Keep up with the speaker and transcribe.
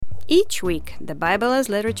Each week, the Bible as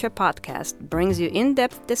Literature podcast brings you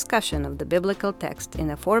in-depth discussion of the biblical text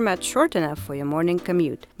in a format short enough for your morning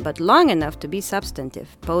commute, but long enough to be substantive,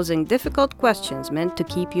 posing difficult questions meant to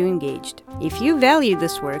keep you engaged. If you value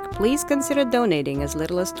this work, please consider donating as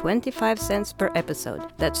little as 25 cents per episode.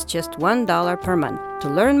 That's just $1 per month. To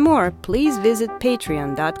learn more, please visit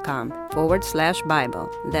patreon.com/Bible.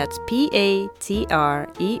 That's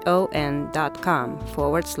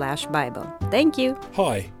patreon.com/Bible. Thank you.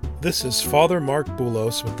 Hi. This is Father Mark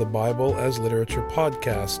Boulos with the Bible as Literature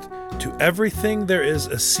podcast. To everything there is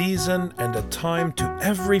a season and a time to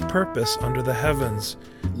every purpose under the heavens.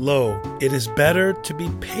 Lo, it is better to be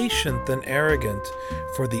patient than arrogant,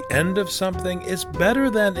 for the end of something is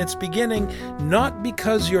better than its beginning, not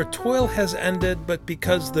because your toil has ended, but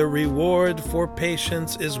because the reward for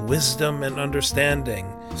patience is wisdom and understanding.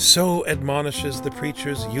 So admonishes the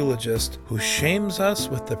preacher's eulogist, who shames us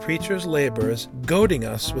with the preacher's labors, goading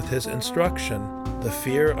us with his instruction. The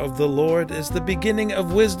fear of the Lord is the beginning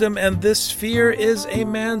of wisdom, and this fear is a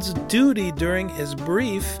man's duty during his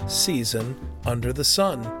brief season under the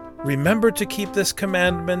sun. Remember to keep this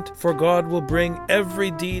commandment, for God will bring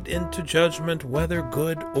every deed into judgment, whether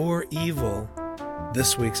good or evil.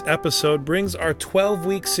 This week's episode brings our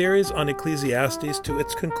 12-week series on Ecclesiastes to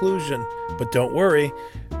its conclusion. But don't worry,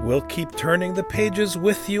 we'll keep turning the pages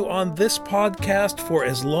with you on this podcast for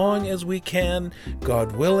as long as we can,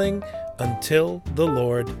 God willing, until the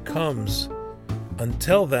Lord comes.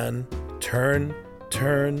 Until then, turn,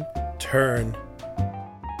 turn, turn.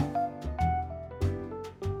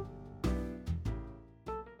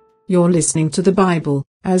 You're listening to the Bible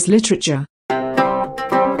as Literature.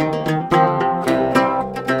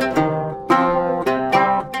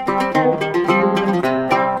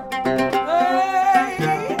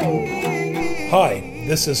 Hi,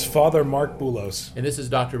 this is Father Mark Boulos. And this is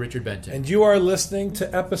Dr. Richard Benton. And you are listening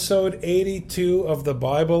to episode 82 of the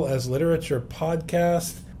Bible as Literature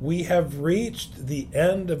podcast. We have reached the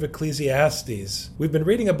end of Ecclesiastes. We've been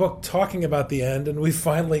reading a book talking about the end, and we've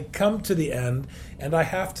finally come to the end. And I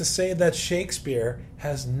have to say that Shakespeare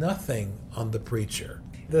has nothing on the preacher.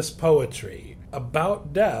 This poetry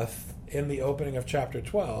about death in the opening of chapter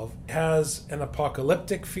 12 has an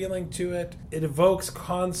apocalyptic feeling to it. It evokes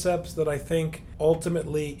concepts that I think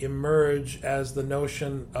ultimately emerge as the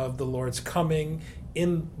notion of the Lord's coming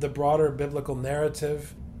in the broader biblical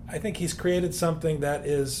narrative. I think he's created something that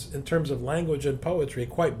is, in terms of language and poetry,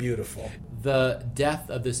 quite beautiful. The death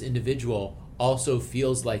of this individual also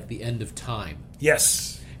feels like the end of time.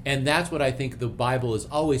 Yes. And that's what I think the Bible is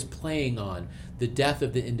always playing on, the death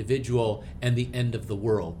of the individual and the end of the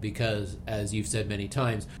world. Because, as you've said many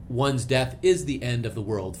times, one's death is the end of the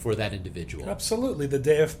world for that individual. Absolutely. The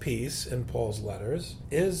day of peace, in Paul's letters,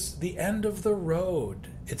 is the end of the road.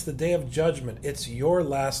 It's the day of judgment. It's your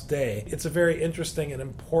last day. It's a very interesting and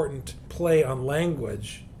important play on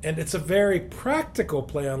language. And it's a very practical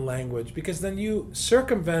play on language, because then you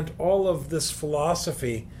circumvent all of this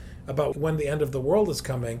philosophy about when the end of the world is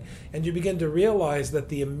coming, and you begin to realize that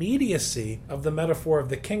the immediacy of the metaphor of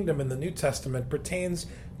the kingdom in the New Testament pertains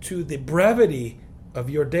to the brevity of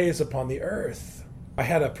your days upon the earth. I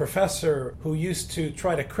had a professor who used to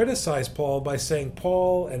try to criticize Paul by saying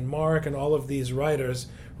Paul and Mark and all of these writers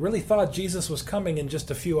really thought Jesus was coming in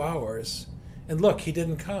just a few hours. And look, he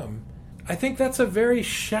didn't come. I think that's a very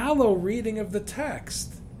shallow reading of the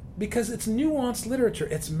text, because it's nuanced literature,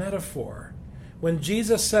 it's metaphor. When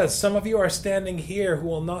Jesus says, some of you are standing here who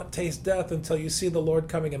will not taste death until you see the Lord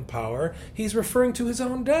coming in power, he's referring to his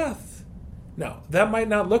own death. Now, that might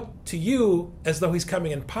not look to you as though he's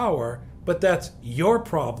coming in power, but that's your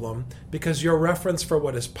problem, because your reference for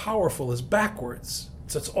what is powerful is backwards.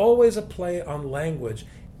 So it's always a play on language,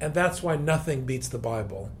 and that's why nothing beats the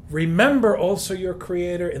Bible. Remember also your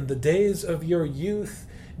Creator in the days of your youth,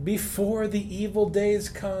 before the evil days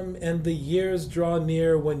come and the years draw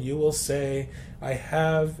near, when you will say, I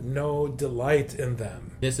have no delight in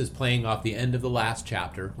them. This is playing off the end of the last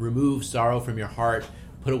chapter. Remove sorrow from your heart.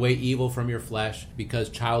 Put away evil from your flesh, because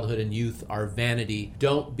childhood and youth are vanity.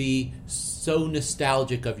 Don't be so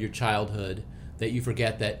nostalgic of your childhood that you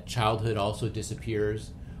forget that childhood also disappears.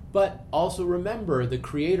 But also remember the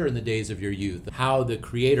Creator in the days of your youth, how the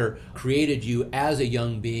Creator created you as a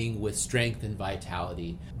young being with strength and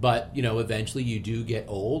vitality. But, eventually you do get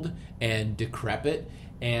old and decrepit,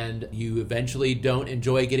 and you eventually don't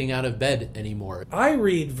enjoy getting out of bed anymore. I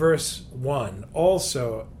read verse 1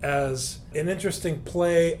 also as an interesting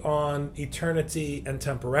play on eternity and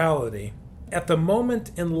temporality. At the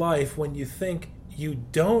moment in life when you think you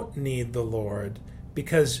don't need the Lord,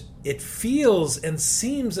 because it feels and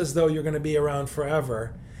seems as though you're going to be around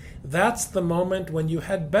forever, That's the moment when you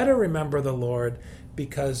had better remember the Lord,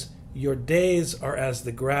 because your days are as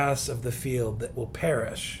the grass of the field that will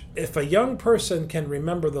perish. If a young person can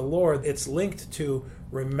remember the Lord, it's linked to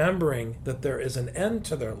remembering that there is an end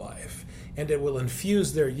to their life, and it will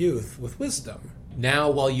infuse their youth with wisdom. Now,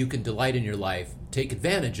 while you can delight in your life, take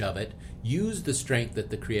advantage of it. Use the strength that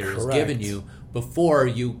the Creator has given you before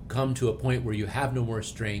you come to a point where you have no more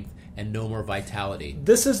strength and no more vitality.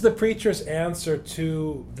 This is the preacher's answer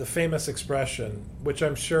to the famous expression, which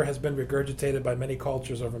I'm sure has been regurgitated by many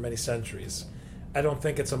cultures over many centuries. I don't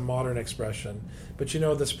think it's a modern expression. But you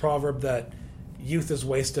know this proverb that youth is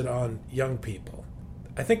wasted on young people.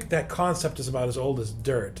 I think that concept is about as old as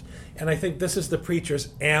dirt. And I think this is the preacher's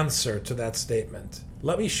answer to that statement.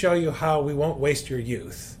 Let me show you how we won't waste your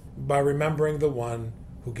youth by remembering the one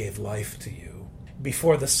who gave life to you.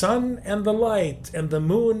 Before the sun and the light and the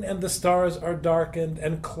moon and the stars are darkened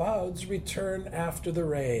and clouds return after the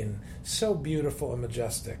rain. So beautiful and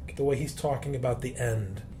majestic, the way he's talking about the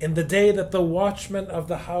end. In the day that the watchmen of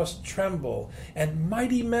the house tremble and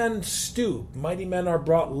mighty men stoop, mighty men are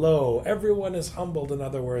brought low, everyone is humbled, in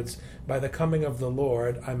other words, by the coming of the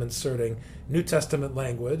Lord. I'm inserting New Testament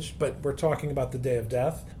language, but we're talking about the day of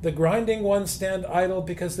death. The grinding ones stand idle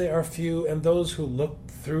because they are few, and those who look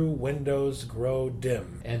through windows grow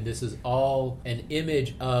dim. And this is all an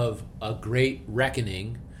image of a great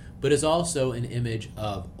reckoning, but is also an image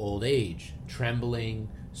of old age, trembling,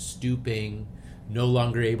 stooping, no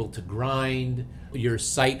longer able to grind, your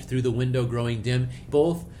sight through the window growing dim.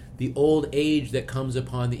 Both the old age that comes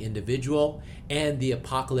upon the individual and the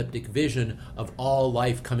apocalyptic vision of all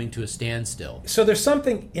life coming to a standstill. So there's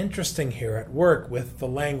something interesting here at work with the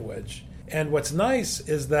language. And what's nice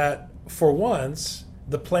is that, for once,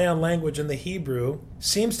 the play on language in the Hebrew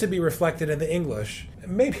seems to be reflected in the English.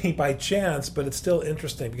 Maybe by chance, but it's still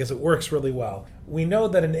interesting because it works really well. We know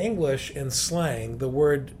that in English, in slang, the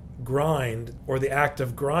word grind, or the act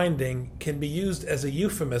of grinding, can be used as a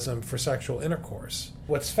euphemism for sexual intercourse.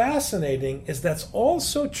 What's fascinating is that's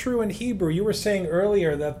also true in Hebrew. You were saying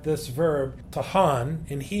earlier that this verb, tahan,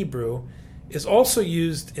 in Hebrew, is also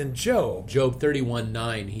used in Job. Job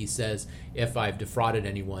 31:9, he says, if I've defrauded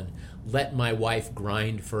anyone, let my wife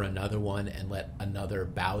grind for another one and let another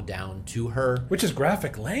bow down to her. Which is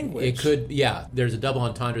graphic language. It could, yeah, there's a double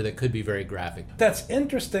entendre that could be very graphic. That's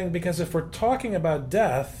interesting because if we're talking about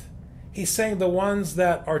death, he's saying the ones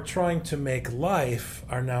that are trying to make life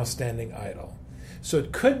are now standing idle. So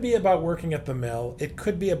it could be about working at the mill. It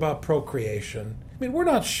could be about procreation. I mean, we're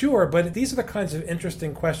not sure, but these are the kinds of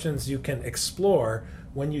interesting questions you can explore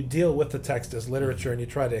when you deal with the text as literature and you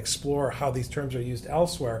try to explore how these terms are used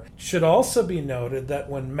elsewhere. It should also be noted that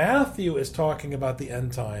when Matthew is talking about the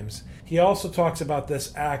end times, he also talks about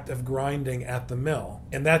this act of grinding at the mill.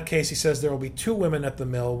 In that case, he says there will be 2 women at the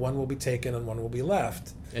mill, one will be taken and one will be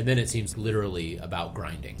left. And then it seems literally about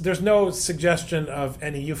grinding. There's no suggestion of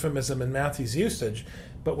any euphemism in Matthew's usage,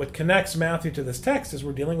 but what connects Matthew to this text is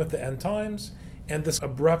we're dealing with the end times and this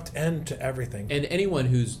abrupt end to everything. And anyone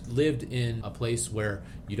who's lived in a place where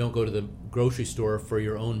you don't go to the grocery store for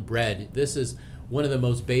your own bread, this is one of the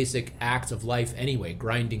most basic acts of life anyway,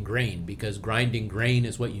 grinding grain, because grinding grain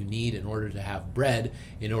is what you need in order to have bread.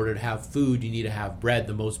 In order to have food, you need to have bread,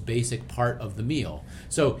 the most basic part of the meal.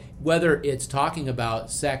 So whether it's talking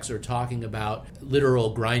about sex or talking about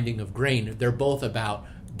literal grinding of grain, they're both about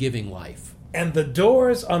giving life. And the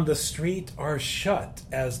doors on the street are shut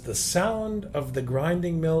as the sound of the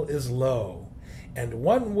grinding mill is low. And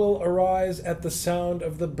one will arise at the sound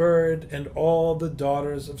of the bird, and all the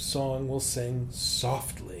daughters of song will sing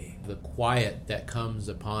softly. The quiet that comes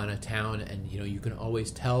upon a town, and you can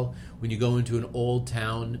always tell when you go into an old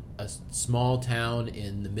town, a small town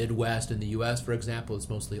in the Midwest in the U.S., for example, it's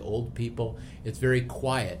mostly old people. It's very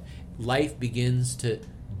quiet. Life begins to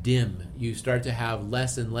dim. You start to have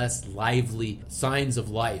less and less lively signs of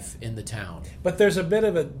life in the town. But there's a bit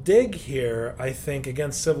of a dig here, I think,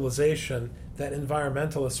 against civilization that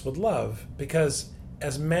environmentalists would love, because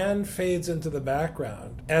as man fades into the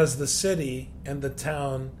background, as the city and the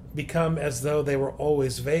town become as though they were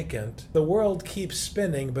always vacant, the world keeps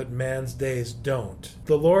spinning, but man's days don't.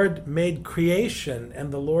 The Lord made creation,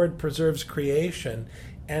 and the Lord preserves creation,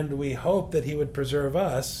 and we hope that he would preserve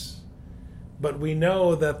us, but we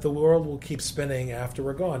know that the world will keep spinning after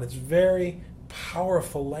we're gone. It's very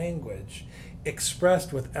powerful language,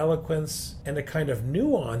 expressed with eloquence and a kind of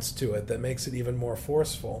nuance to it that makes it even more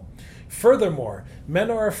forceful. Furthermore,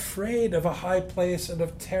 men are afraid of a high place and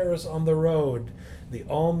of terrors on the road. The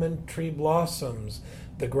almond tree blossoms,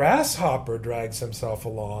 the grasshopper drags himself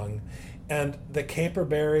along, and the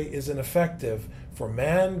caperberry is ineffective, For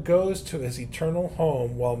man goes to his eternal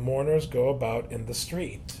home while mourners go about in the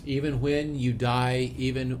street. Even when you die,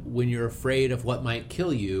 even when you're afraid of what might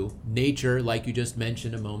kill you, nature, like you just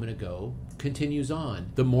mentioned a moment ago, continues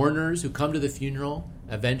on. The mourners who come to the funeral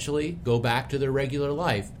eventually go back to their regular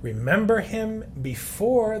life. Remember him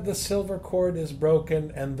before the silver cord is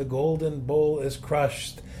broken and the golden bowl is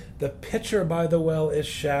crushed. The pitcher by the well is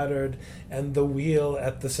shattered and the wheel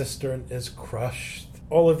at the cistern is crushed.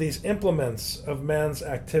 All of these implements of man's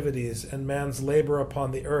activities and man's labor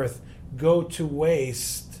upon the earth go to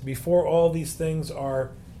waste before all these things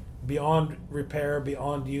are beyond repair,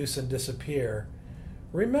 beyond use, and disappear.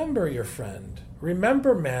 Remember your friend.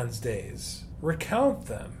 Remember man's days. Recount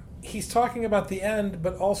them. He's talking about the end,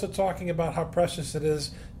 but also talking about how precious it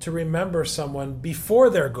is to remember someone before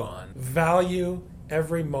they're gone. Value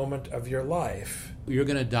every moment of your life. You're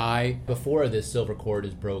going to die before this silver cord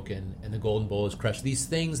is broken and the golden bowl is crushed. These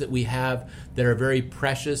things that we have that are very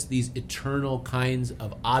precious, these eternal kinds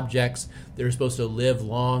of objects that are supposed to live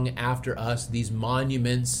long after us, these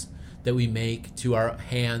monuments that we make to our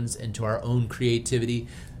hands and to our own creativity,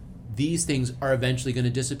 these things are eventually going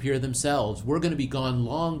to disappear themselves. We're going to be gone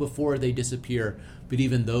long before they disappear, but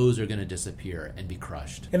even those are going to disappear and be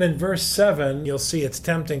crushed. And in verse 7, you'll see it's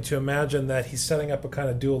tempting to imagine that he's setting up a kind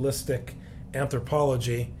of dualistic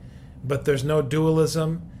anthropology, but there's no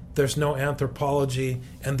dualism, there's no anthropology,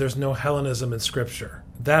 and there's no Hellenism in Scripture.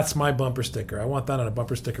 That's my bumper sticker. I want that on a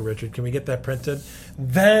bumper sticker, Richard. Can we get that printed?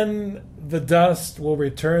 Then the dust will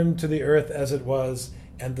return to the earth as it was,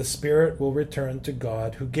 and the spirit will return to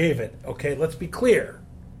God who gave it. Okay, let's be clear.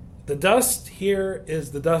 The dust here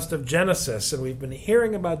is the dust of Genesis, and we've been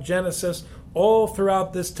hearing about Genesis all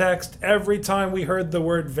throughout this text. Every time we heard the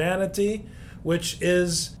word vanity, which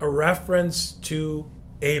is a reference to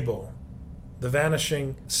Abel, the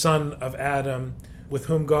vanishing son of Adam, with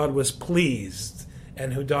whom God was pleased,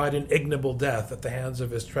 and who died an ignoble death at the hands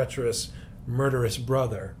of his treacherous, murderous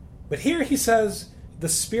brother. But here he says, the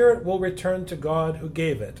spirit will return to God who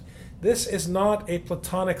gave it. This is not a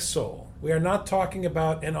Platonic soul. We are not talking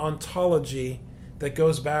about an ontology that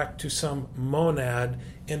goes back to some monad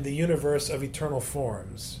in the universe of eternal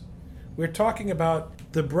forms. We're talking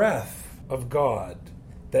about the breath of God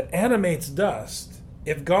that animates dust.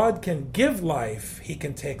 If God can give life, he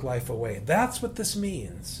can take life away. That's what this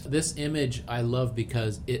means. This image I love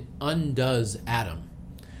because it undoes Adam.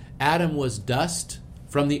 Adam was dust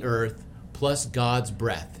from the earth plus God's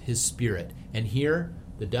breath, his spirit. And here,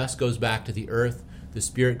 the dust goes back to the earth, the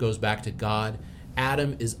spirit goes back to God.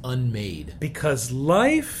 Adam is unmade. Because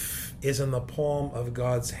life is in the palm of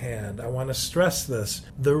God's hand. I want to stress this.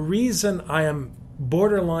 The reason I am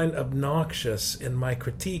borderline obnoxious in my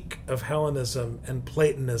critique of Hellenism and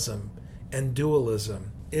Platonism and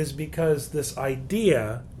dualism is because this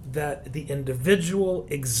idea that the individual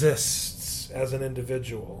exists as an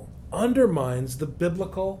individual undermines the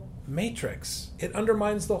biblical matrix. It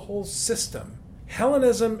undermines the whole system.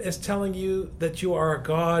 Hellenism is telling you that you are a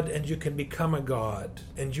god and you can become a god,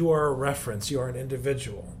 and you are a reference, you are an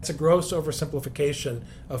individual. It's a gross oversimplification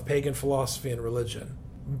of pagan philosophy and religion.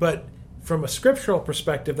 But from a scriptural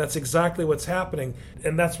perspective, that's exactly what's happening.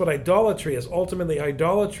 And that's what idolatry is. Ultimately,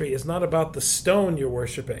 idolatry is not about the stone you're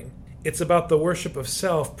worshiping. It's about the worship of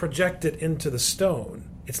self projected into the stone.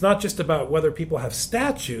 It's not just about whether people have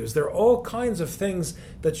statues. There are all kinds of things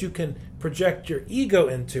that you can project your ego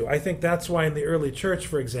into. I think that's why in the early church,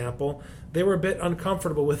 for example, they were a bit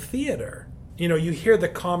uncomfortable with theater. You know, you hear the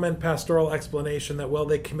common pastoral explanation that, well,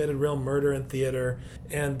 they committed real murder in theater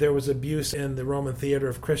and there was abuse in the Roman theater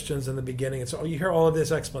of Christians in the beginning. And so you hear all of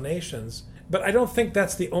these explanations. But I don't think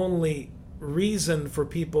that's the only reason for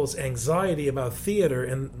people's anxiety about theater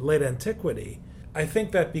in late antiquity. I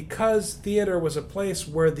think that because theater was a place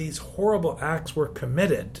where these horrible acts were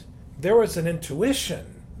committed, there was an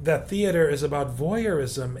intuition that theater is about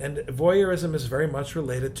voyeurism, and voyeurism is very much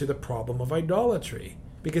related to the problem of idolatry.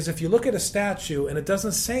 Because if you look at a statue and it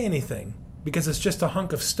doesn't say anything, because it's just a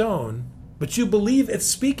hunk of stone, but you believe it's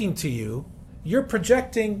speaking to you, you're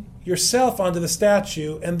projecting yourself onto the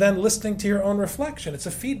statue and then listening to your own reflection. It's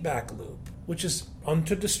a feedback loop, which is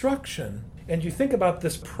unto destruction. And you think about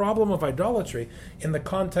this problem of idolatry in the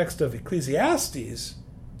context of Ecclesiastes,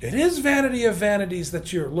 it is vanity of vanities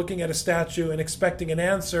that you're looking at a statue and expecting an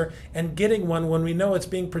answer and getting one when we know it's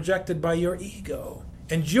being projected by your ego.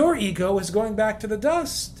 And your ego is going back to the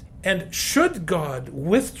dust. And should God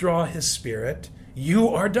withdraw his spirit, you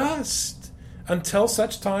are dust until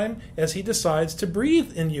such time as he decides to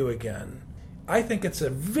breathe in you again. I think it's a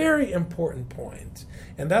very important point.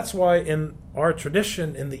 And that's why in our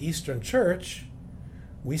tradition in the Eastern Church,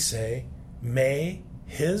 we say, may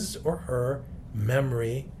his or her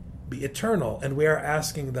memory be eternal. And we are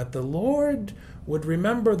asking that the Lord would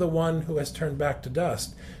remember the one who has turned back to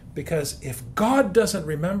dust. Because if God doesn't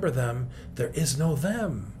remember them, there is no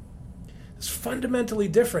them. It's fundamentally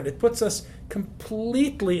different. It puts us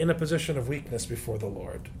completely in a position of weakness before the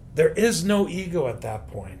Lord. There is no ego at that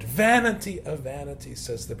point. Vanity of vanity,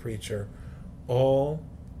 says the preacher. All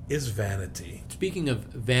is vanity. Speaking of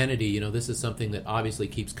vanity, this is something that obviously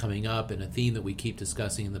keeps coming up and a theme that we keep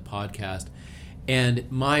discussing in the podcast.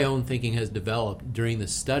 And my own thinking has developed during the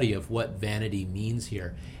study of what vanity means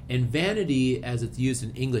here. And vanity, as it's used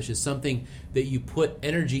in English, is something that you put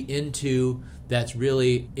energy into that's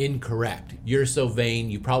really incorrect. You're so vain,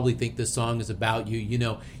 you probably think this song is about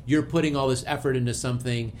you. You're putting all this effort into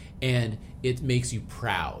something and it makes you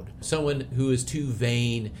proud. Someone who is too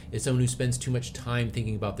vain is someone who spends too much time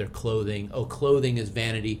thinking about their clothing. Oh, clothing is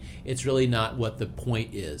vanity. It's really not what the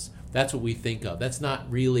point is. That's what we think of. That's not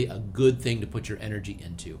really a good thing to put your energy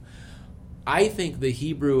into. I think the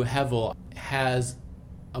Hebrew hevel has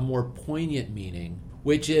a more poignant meaning,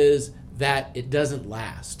 which is that it doesn't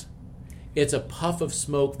last. It's a puff of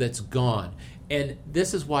smoke that's gone. And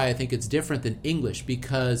this is why I think it's different than English,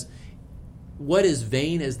 because what is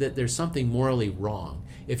vain is that there's something morally wrong.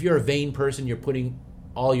 If you're a vain person, you're putting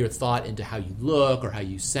all your thought into how you look or how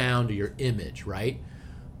you sound or your image, right?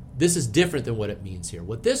 This is different than what it means here.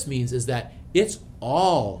 What this means is that it's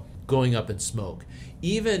all going up in smoke.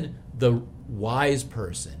 Even the wise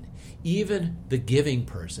person, even the giving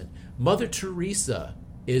person. Mother Teresa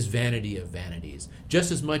is vanity of vanities,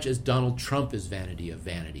 just as much as Donald Trump is vanity of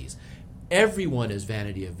vanities. Everyone is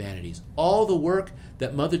vanity of vanities. All the work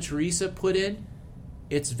that Mother Teresa put in,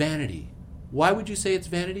 it's vanity. Why would you say it's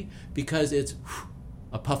vanity? Because it's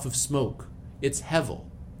a puff of smoke. It's hevel.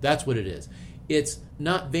 That's what it is. It's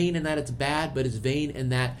not vain in that it's bad, but it's vain in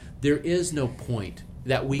that there is no point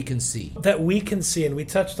that we can see. That we can see, and we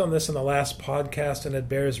touched on this in the last podcast, and it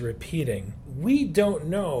bears repeating. We don't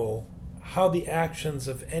know how the actions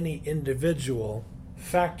of any individual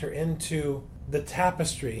factor into the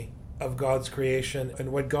tapestry of God's creation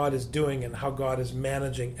and what God is doing and how God is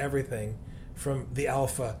managing everything from the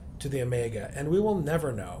Alpha to the Omega. And we will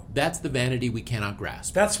never know. That's the vanity we cannot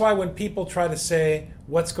grasp. That's why when people try to say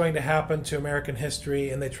what's going to happen to American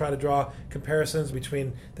history, and they try to draw comparisons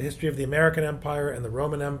between the history of the American Empire and the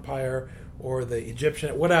Roman Empire or the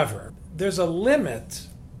Egyptian, whatever, there's a limit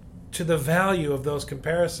to the value of those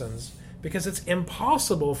comparisons, because it's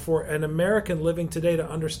impossible for an American living today to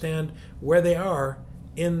understand where they are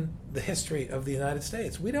in the history of the United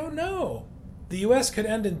States. We don't know. The U.S. could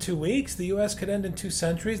end in 2 weeks. The U.S. could end in 2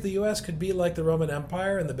 centuries. The U.S. could be like the Roman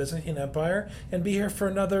Empire and the Byzantine Empire and be here for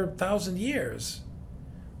another 1,000 years.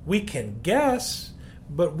 We can guess,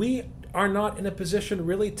 but we are not in a position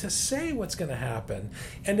really to say what's going to happen.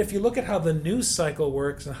 And if you look at how the news cycle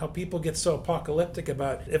works and how people get so apocalyptic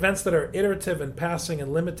about events that are iterative and passing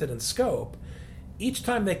and limited in scope, each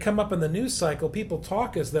time they come up in the news cycle, people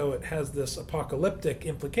talk as though it has this apocalyptic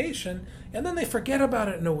implication, and then they forget about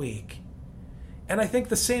it in a week. And I think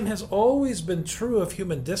the same has always been true of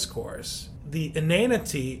human discourse. The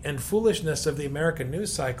inanity and foolishness of the American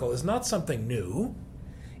news cycle is not something new.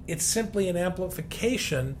 It's simply an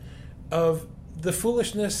amplification of the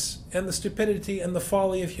foolishness and the stupidity and the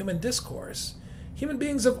folly of human discourse. Human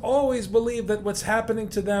beings have always believed that what's happening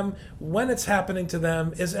to them, when it's happening to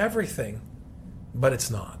them, is everything. But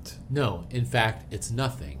it's not. No, in fact, it's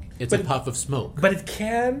nothing. It's a puff of smoke. But it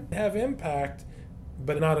can have impact,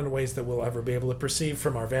 but not in ways that we'll ever be able to perceive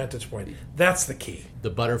from our vantage point. That's the key. The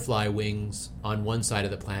butterfly wings on one side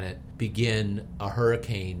of the planet begin a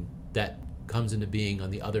hurricane that comes into being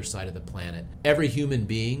on the other side of the planet. Every human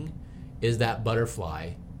being is that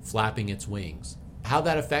butterfly flapping its wings. How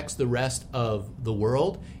that affects the rest of the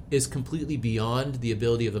world is completely beyond the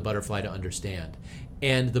ability of the butterfly to understand.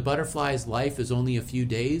 And the butterfly's life is only a few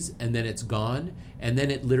days, and then it's gone, and then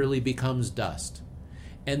it literally becomes dust.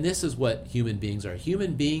 And this is what human beings are.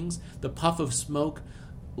 Human beings, the puff of smoke,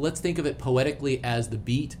 let's think of it poetically as the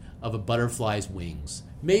beat of a butterfly's wings.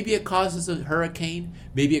 Maybe it causes a hurricane,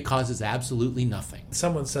 maybe it causes absolutely nothing.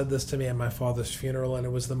 Someone said this to me at my father's funeral, and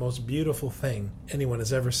it was the most beautiful thing anyone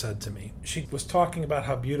has ever said to me. She was talking about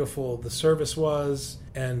how beautiful the service was,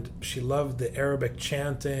 and she loved the Arabic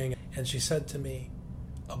chanting, and she said to me,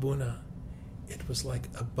 "Abuna, it was like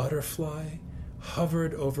a butterfly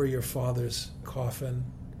hovered over your father's coffin,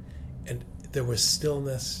 and there was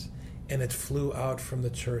stillness, and it flew out from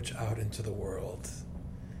the church out into the world."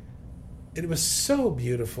 It was so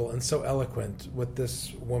beautiful and so eloquent what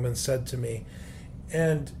this woman said to me.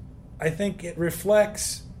 And I think it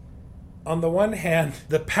reflects, on the one hand,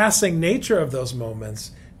 the passing nature of those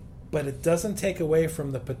moments, but it doesn't take away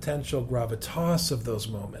from the potential gravitas of those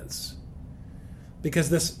moments. Because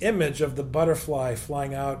this image of the butterfly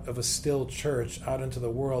flying out of a still church out into the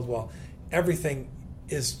world while everything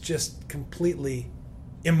is just completely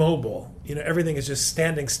immobile, everything is just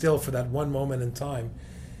standing still for that one moment in time.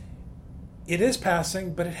 It is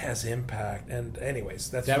passing, but it has impact. And anyways,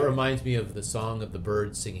 that reminds me of the song of the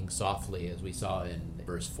birds singing softly, as we saw in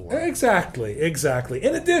verse 4. Exactly.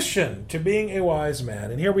 In addition to being a wise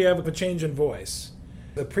man, and here we have a change in voice.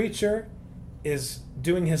 The preacher is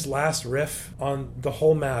doing his last riff on the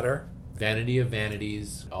whole matter. Vanity of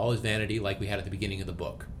vanities, all is vanity, like we had at the beginning of the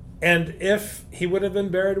book. And if he would have been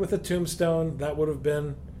buried with a tombstone, that would have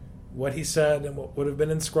been what he said and what would have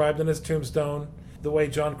been inscribed in his tombstone. The way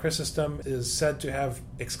John Chrysostom is said to have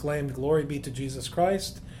exclaimed, "Glory be to Jesus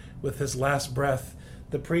Christ," with his last breath,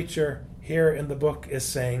 the preacher here in the book is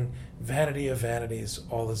saying, vanity of vanities,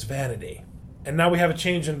 all is vanity. And now we have a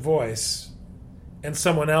change in voice, and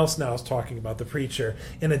someone else now is talking about the preacher.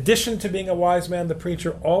 In addition to being a wise man, the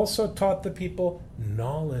preacher also taught the people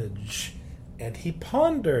knowledge. And he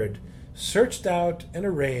pondered, searched out, and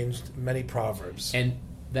arranged many proverbs. And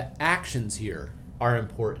the actions here are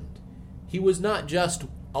important. He was not just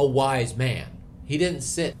a wise man. He didn't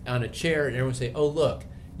sit on a chair and everyone say, "Oh, look,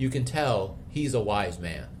 you can tell he's a wise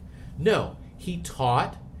man." No, he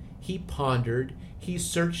taught, he pondered, he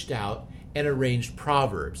searched out, and arranged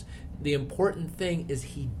proverbs. The important thing is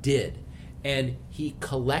he did, and he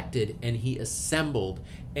collected, and he assembled,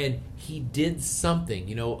 and he did something.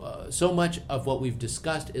 So much of what we've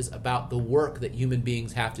discussed is about the work that human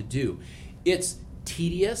beings have to do. It's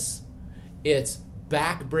tedious, it's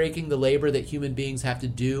back-breaking, the labor that human beings have to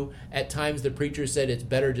do. At times the preacher said it's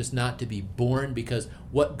better just not to be born, because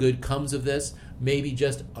what good comes of this? Maybe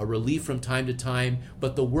just a relief from time to time,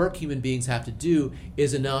 but the work human beings have to do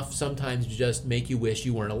is enough sometimes to just make you wish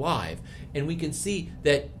you weren't alive. And we can see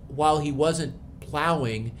that while he wasn't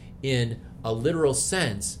plowing in a literal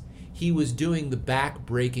sense, he was doing the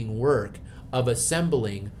back-breaking work of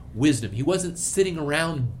assembling wisdom. He wasn't sitting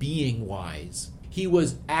around being wise. He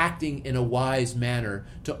was acting in a wise manner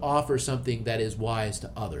to offer something that is wise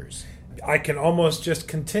to others. I can almost just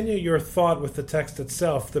continue your thought with the text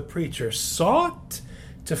itself. The preacher sought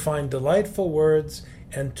to find delightful words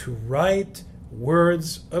and to write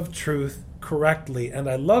words of truth correctly. And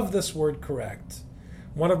I love this word correct.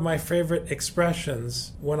 One of my favorite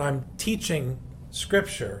expressions when I'm teaching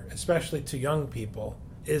Scripture, especially to young people,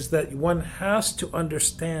 is that one has to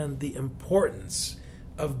understand the importance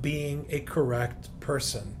of being a correct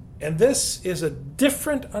person. And this is a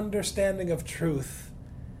different understanding of truth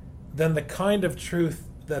than the kind of truth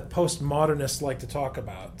that postmodernists like to talk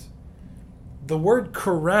about. The word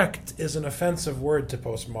correct is an offensive word to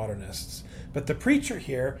postmodernists, but the preacher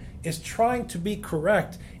here is trying to be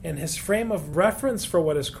correct, and his frame of reference for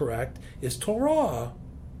what is correct is Torah,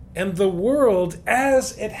 and the world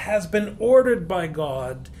as it has been ordered by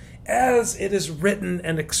God, as it is written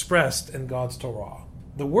and expressed in God's Torah.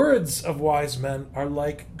 The words of wise men are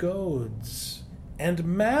like goads, and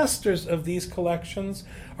masters of these collections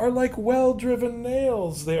are like well-driven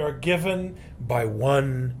nails. They are given by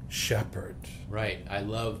one shepherd. Right. I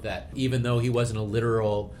love that. Even though he wasn't a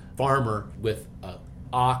literal farmer with an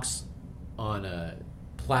ox on a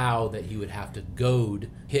plow that he would have to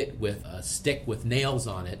goad, hit with a stick with nails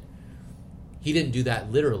on it, he didn't do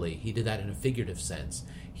that literally. He did that in a figurative sense.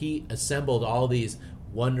 He assembled all these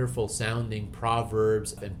wonderful sounding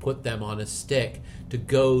proverbs and put them on a stick to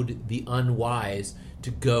goad the unwise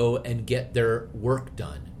to go and get their work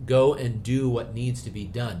done. Go and do what needs to be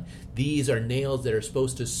done. These are nails that are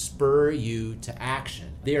supposed to spur you to action.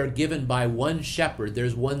 They are given by one shepherd.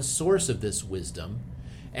 There's one source of this wisdom,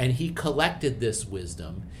 and he collected this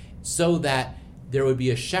wisdom so that there would be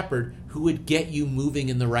a shepherd who would get you moving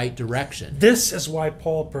in the right direction. This is why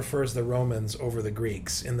Paul prefers the Romans over the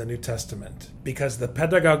Greeks in the New Testament, because the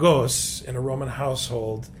pedagogos in a Roman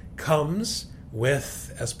household comes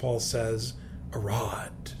with, as Paul says, a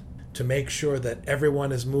rod to make sure that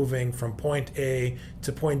everyone is moving from point A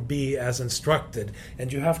to point B as instructed.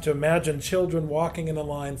 And you have to imagine children walking in a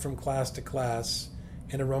line from class to class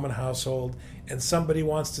in a Roman household, and somebody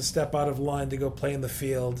wants to step out of line to go play in the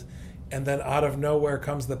field, and then out of nowhere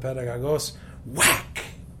comes the pedagogos, whack!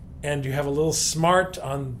 And you have a little smart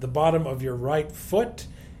on the bottom of your right foot,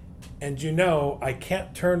 and you know, I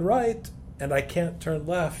can't turn right and I can't turn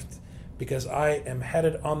left because I am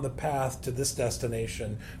headed on the path to this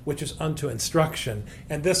destination, which is unto instruction.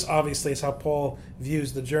 And this obviously is how Paul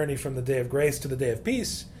views the journey from the day of grace to the day of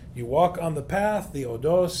peace, You walk on the path, the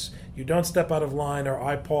odos. You don't step out of line, or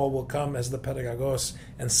I, Paul, will come as the pedagogos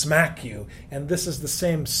and smack you. And this is the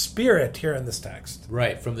same spirit here in this text.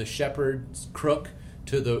 Right, from the shepherd's crook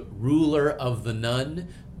to the ruler of the nun,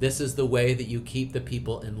 this is the way that you keep the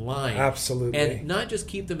people in line. Absolutely. And not just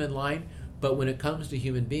keep them in line, but when it comes to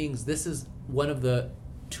human beings, this is one of the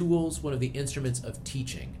tools, one of the instruments of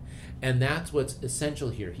teaching. And that's what's essential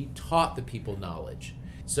here. He taught the people knowledge.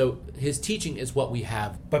 So his teaching is what we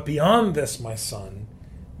have. But beyond this, my son,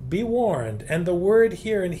 be warned. And the word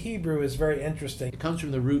here in Hebrew is very interesting. It comes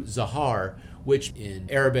from the root zahar, which in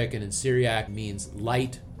Arabic and in Syriac means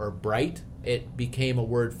light or bright. It became a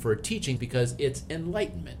word for teaching because it's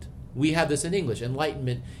enlightenment. We have this in English.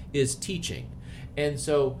 Enlightenment is teaching. And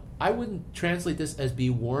so I wouldn't translate this as be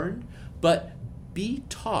warned, but be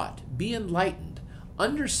taught, be enlightened,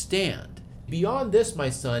 understand. Beyond this, my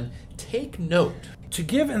son, take note. To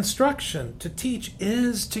give instruction, to teach,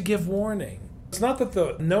 is to give warning. It's not that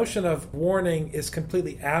the notion of warning is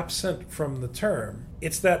completely absent from the term.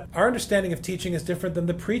 It's that our understanding of teaching is different than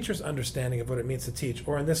the preacher's understanding of what it means to teach,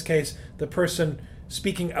 or in this case, the person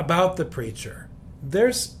speaking about the preacher.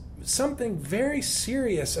 There's something very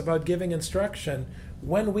serious about giving instruction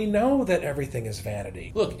when we know that everything is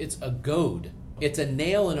vanity. Look, it's a goad. It's a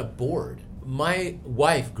nail in a board. My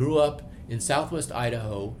wife grew up in southwest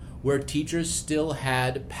Idaho where teachers still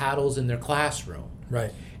had paddles in their classroom.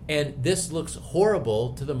 Right. And this looks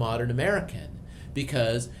horrible to the modern American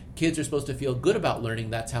because kids are supposed to feel good about learning.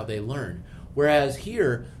 That's how they learn. Whereas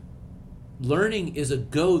here, learning is a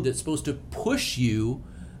goad that's supposed to push you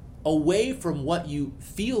away from what you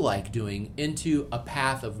feel like doing into a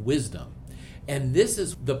path of wisdom. And this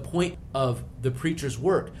is the point of the preacher's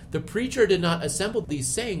work. The preacher did not assemble these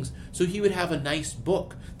sayings so he would have a nice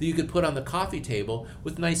book that you could put on the coffee table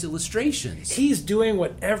with nice illustrations. He's doing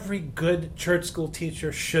what every good church school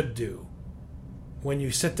teacher should do. When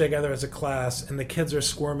you sit together as a class and the kids are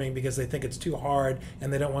squirming because they think it's too hard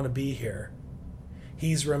and they don't want to be here.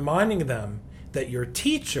 He's reminding them that your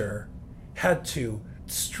teacher had to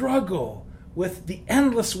struggle with the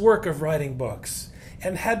endless work of writing books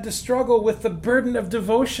and had to struggle with the burden of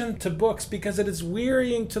devotion to books because it is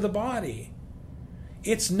wearying to the body.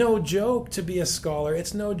 It's no joke to be a scholar.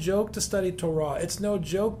 It's no joke to study Torah. It's no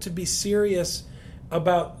joke to be serious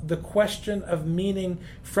about the question of meaning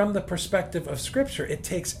from the perspective of Scripture. It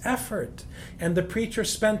takes effort. And the preacher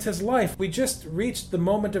spent his life. We just reached the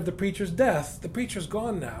moment of the preacher's death. The preacher's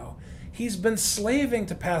gone now. He's been slaving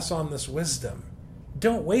to pass on this wisdom.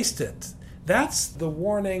 Don't waste it. That's the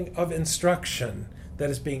warning of instruction that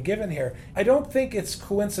is being given here. I don't think it's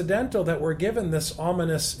coincidental that we're given this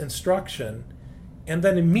ominous instruction, and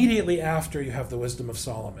then immediately after you have the wisdom of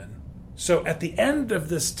Solomon. So at the end of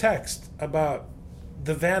this text about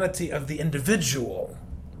the vanity of the individual,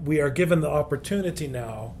 we are given the opportunity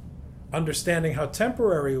now, understanding how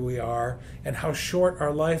temporary we are and how short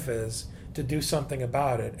our life is, to do something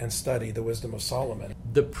about it and study the wisdom of Solomon.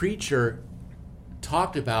 The preacher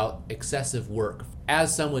talked about excessive work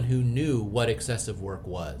as someone who knew what excessive work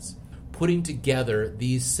was, putting together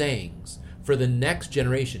these sayings for the next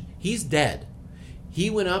generation. He's dead. He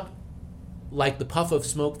went up like the puff of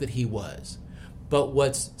smoke that he was. But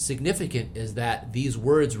what's significant is that these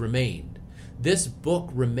words remained. This book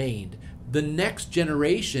remained. The next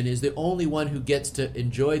generation is the only one who gets to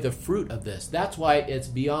enjoy the fruit of this. That's why it's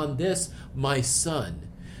beyond this, my son.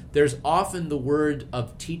 There's often the word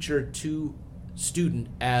of teacher to student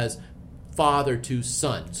as father to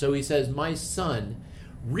son. So he says, my son,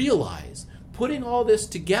 realize, putting all this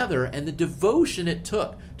together and the devotion it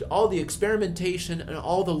took to all the experimentation and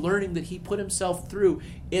all the learning that he put himself through,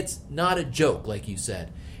 it's not a joke, like you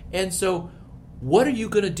said. And so what are you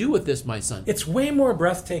going to do with this, my son? It's way more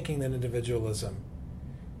breathtaking than individualism.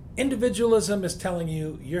 Individualism is telling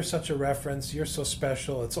you, you're such a reference, you're so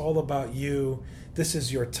special, it's all about you, this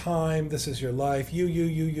is your time, this is your life,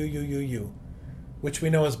 you. Which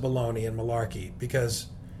we know is baloney and malarkey, because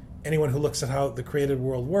anyone who looks at how the created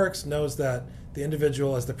world works knows that the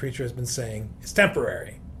individual, as the preacher has been saying, is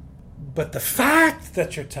temporary. But the fact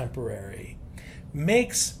that you're temporary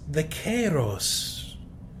makes the kairos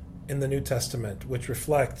in the New Testament, which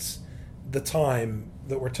reflects the time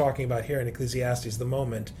that we're talking about here in Ecclesiastes, the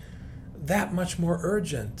moment, that much more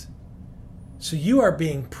urgent. So you are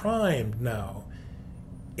being primed now.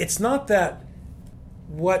 It's not that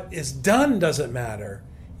what is done doesn't matter.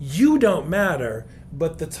 You don't matter,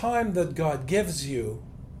 but the time that God gives you,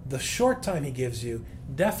 the short time he gives you,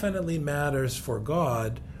 definitely matters for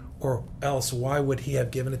God, or else why would he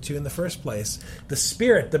have given it to you in the first place? The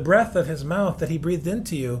Spirit, the breath of his mouth that he breathed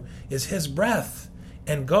into you is his breath.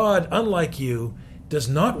 And God, unlike you, does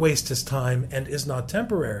not waste his time and is not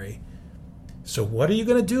temporary. So what are you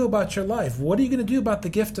going to do about your life? What are you going to do about the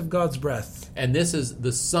gift of God's breath? And this is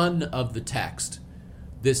the son of the text.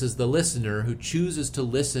 This is the listener who chooses to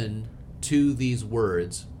listen to these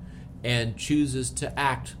words and chooses to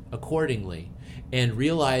act accordingly and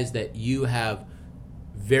realize that you have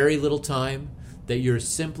very little time, that you're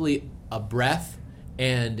simply a breath,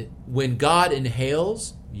 and when God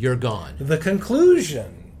inhales, you're gone. The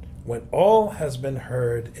conclusion, when all has been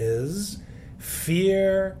heard, is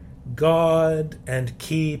fear God and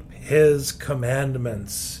keep his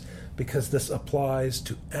commandments, because this applies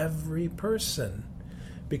to every person.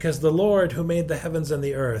 Because the Lord who made the heavens and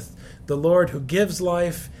the earth, the Lord who gives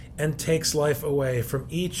life and takes life away from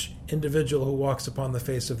each individual who walks upon the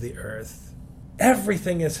face of the earth,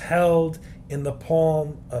 everything is held in the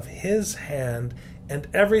palm of his hand, and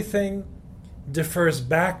everything defers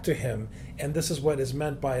back to him. And this is what is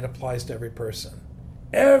meant by it applies to every person.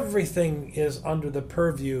 Everything is under the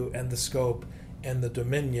purview and the scope and the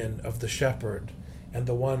dominion of the shepherd and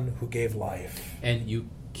the one who gave life. And you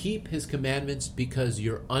keep his commandments because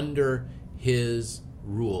you're under his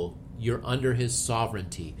rule. You're under his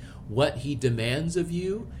sovereignty. What he demands of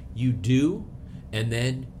you, you do, and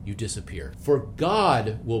then you disappear. For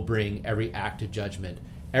God will bring every act to judgment,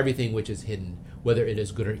 everything which is hidden, whether it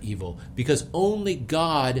is good or evil, because only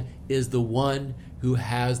God is the one who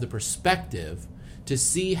has the perspective to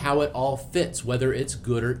see how it all fits, whether it's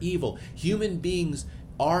good or evil. Human beings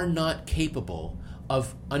are not capable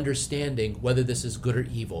of understanding whether this is good or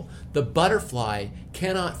evil. The butterfly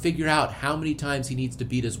cannot figure out how many times he needs to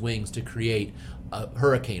beat his wings to create a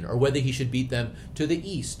hurricane, or whether he should beat them to the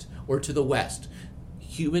east or to the west.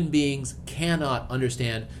 Human beings cannot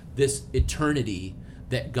understand this eternity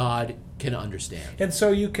that God can understand. And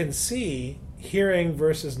so you can see, hearing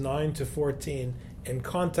verses 9 to 14 in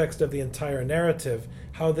context of the entire narrative,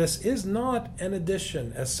 how this is not an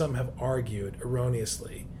addition, as some have argued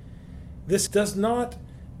erroneously. This does not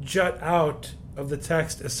jut out of the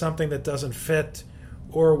text as something that doesn't fit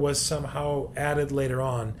or was somehow added later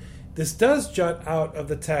on. This does jut out of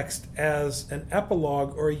the text as an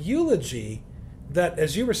epilogue or a eulogy that,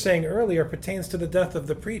 as you were saying earlier, pertains to the death of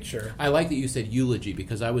the preacher. I like that you said eulogy,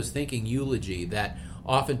 because I was thinking eulogy, that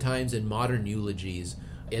oftentimes in modern eulogies,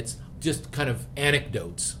 it's just kind of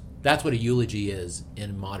anecdotes. That's what a eulogy is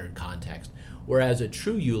in modern context. Whereas a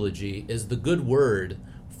true eulogy is the good word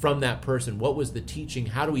from that person. What was the teaching?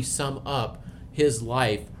 How do we sum up his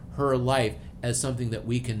life, her life, as something that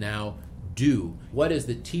we can now do? What is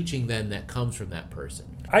the teaching then that comes from that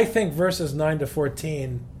person? I think verses 9 to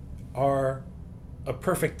 14 are a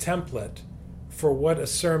perfect template for what a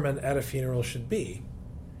sermon at a funeral should be.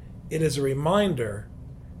 It is a reminder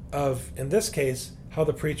of, in this case, how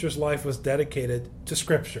the preacher's life was dedicated to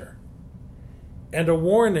Scripture, and a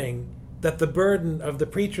warning that the burden of the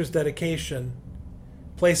preacher's dedication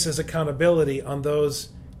places accountability on those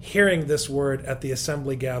hearing this word at the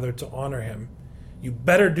assembly gathered to honor him. You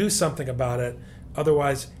better do something about it,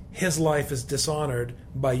 otherwise his life is dishonored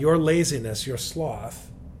by your laziness, your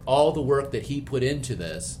sloth. All the work that he put into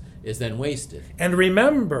this is then wasted. And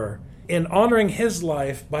remember, in honoring his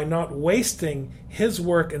life by not wasting his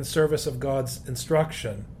work in service of God's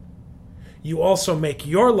instruction, you also make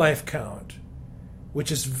your life count,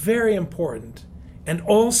 which is very important. And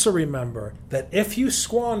also remember that if you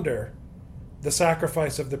squander the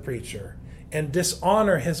sacrifice of the preacher and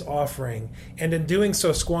dishonor his offering, and in doing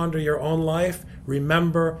so squander your own life,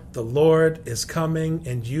 remember the Lord is coming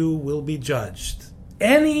and you will be judged.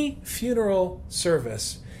 Any funeral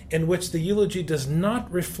service in which the eulogy does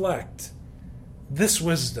not reflect this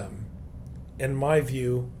wisdom, in my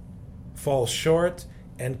view, falls short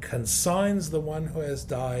and consigns the one who has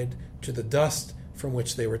died to the dust from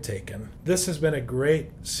which they were taken. This has been a great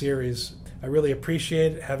series. I really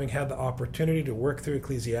appreciate having had the opportunity to work through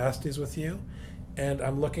Ecclesiastes with you, and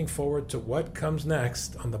I'm looking forward to what comes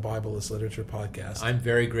next on the Bible as Literature podcast. I'm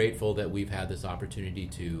very grateful that we've had this opportunity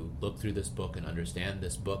to look through this book and understand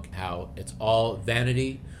this book, how it's all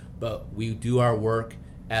vanity, but we do our work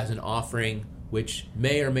as an offering which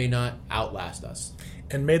may or may not outlast us.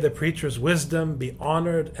 And may the preacher's wisdom be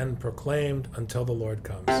honored and proclaimed until the Lord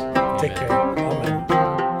comes. Amen. Take care. Amen.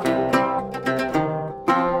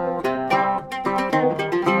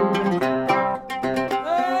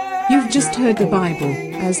 You've just heard the Bible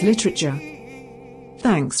as Literature.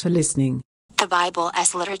 Thanks for listening. The Bible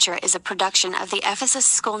as Literature is a production of the Ephesus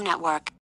School Network.